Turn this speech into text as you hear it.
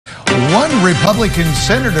One Republican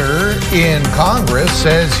senator in Congress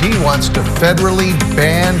says he wants to federally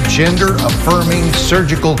ban gender-affirming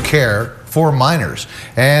surgical care for minors.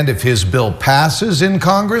 And if his bill passes in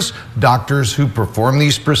Congress, doctors who perform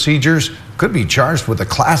these procedures could be charged with a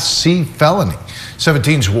Class C felony.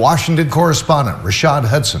 17's Washington correspondent Rashad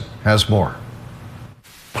Hudson has more.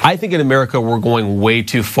 I think in America, we're going way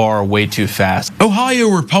too far, way too fast. Ohio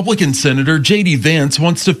Republican Senator J.D. Vance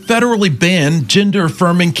wants to federally ban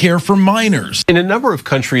gender-affirming care for minors. In a number of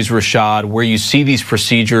countries, Rashad, where you see these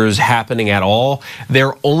procedures happening at all,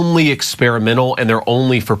 they're only experimental and they're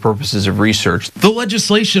only for purposes of research. The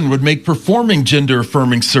legislation would make performing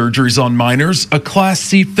gender-affirming surgeries on minors a Class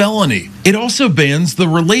C felony. It also bans the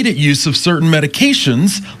related use of certain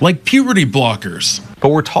medications like puberty blockers. But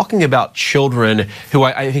we're talking about children who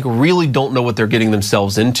I think really don't know what they're getting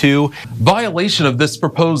themselves into. Violation of this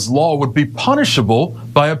proposed law would be punishable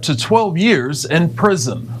by up to 12 years in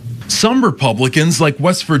prison. Some Republicans, like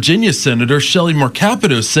West Virginia Senator Shelley Moore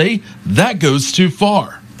Capito, say that goes too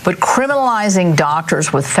far. But criminalizing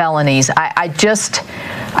doctors with felonies, I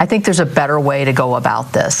think there's a better way to go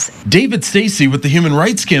about this. David Stacey with the Human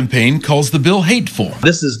Rights Campaign calls the bill hateful.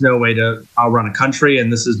 This is no way to run a country,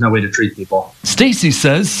 and this is no way to treat people. Stacey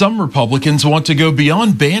says some Republicans want to go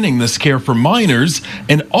beyond banning this care for minors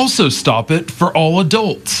and also stop it for all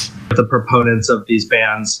adults. The proponents of these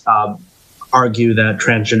bans argue that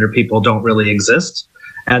transgender people don't really exist,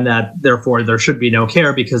 and that therefore there should be no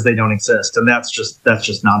care because they don't exist. And that's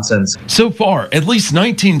just nonsense. So far, at least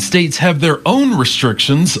 19 states have their own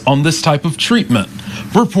restrictions on this type of treatment.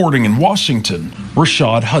 Reporting in Washington,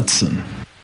 Rashad Hudson.